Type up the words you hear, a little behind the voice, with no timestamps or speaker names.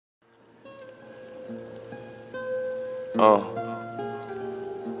From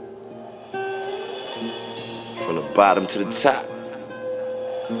the bottom to the top.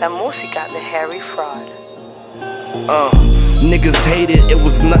 La música de Harry Fraud. Niggas hated, it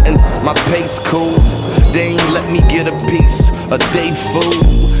was nothing, my pace cool. They ain't let me get a piece, a day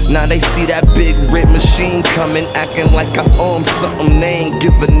food. Now they see that big red machine coming, acting like I owe 'em something, they ain't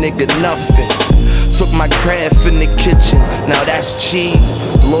give a nigga nothing. Took my craft in the kitchen, now that's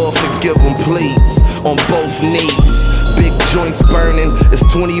cheese. Lord forgive 'em please, on both knees. Big joints burning, it's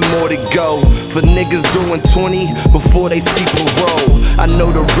 20 more to go. For niggas doing 20 before they see parole. I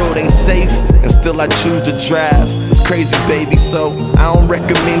know the road ain't safe, and still I choose to drive. It's crazy baby, so I don't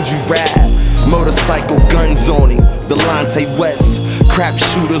recommend you ride. Motorcycle, guns on him, Delonte West. Crap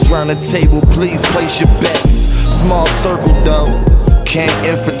shooters round the table, please place your bets. Small circle though, can't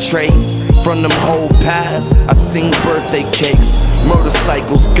infiltrate. From them whole pies, I seen birthday cakes.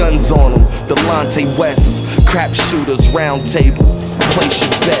 Motorcycles, guns on them, Delonte West. Crap shooters, round table, place your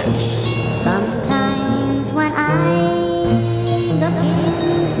bets. Sometimes when I look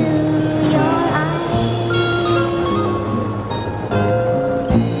into your eyes,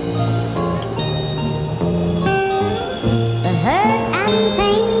 the hurt and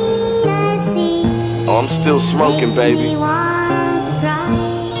pain I see. Oh, I'm still smoking, baby.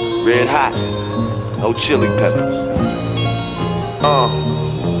 Red hot, no chili peppers.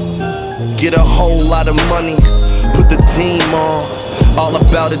 Get a whole lot of money, put the team on. All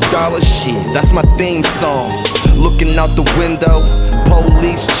about $1 shit, that's my theme song. Looking out the window,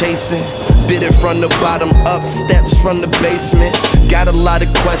 police chasing. Did it from the bottom up, steps from the basement. Got a lot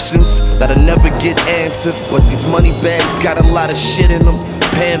of questions that'll never get answered, but these money bags got a lot of shit in them.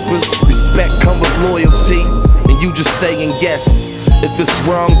 Pampers, respect come with loyalty, and you just saying yes. If it's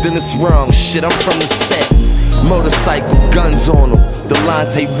wrong, then it's wrong. Shit, I'm from the set. Motorcycle, guns on them,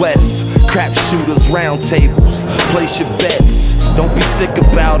 Delonte West. Crap shooters, round tables, place your bets. Don't be sick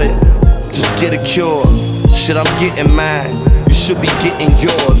about it, just get a cure. Shit, I'm getting mine, you should be getting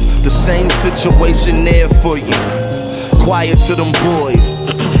yours. The same situation there for you. Quiet to them boys,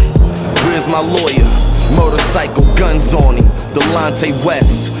 where's my lawyer? Motorcycle, guns on him, Delonte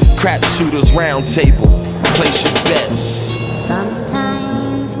West. Crap shooters, round table, place your bets.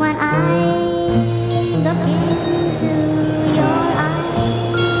 Sometimes when I look into your eyes,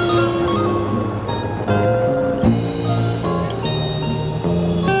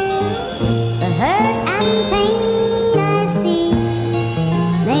 the hurt and pain I see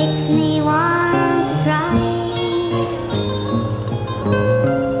makes me want to cry.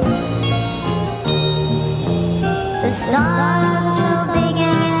 The stars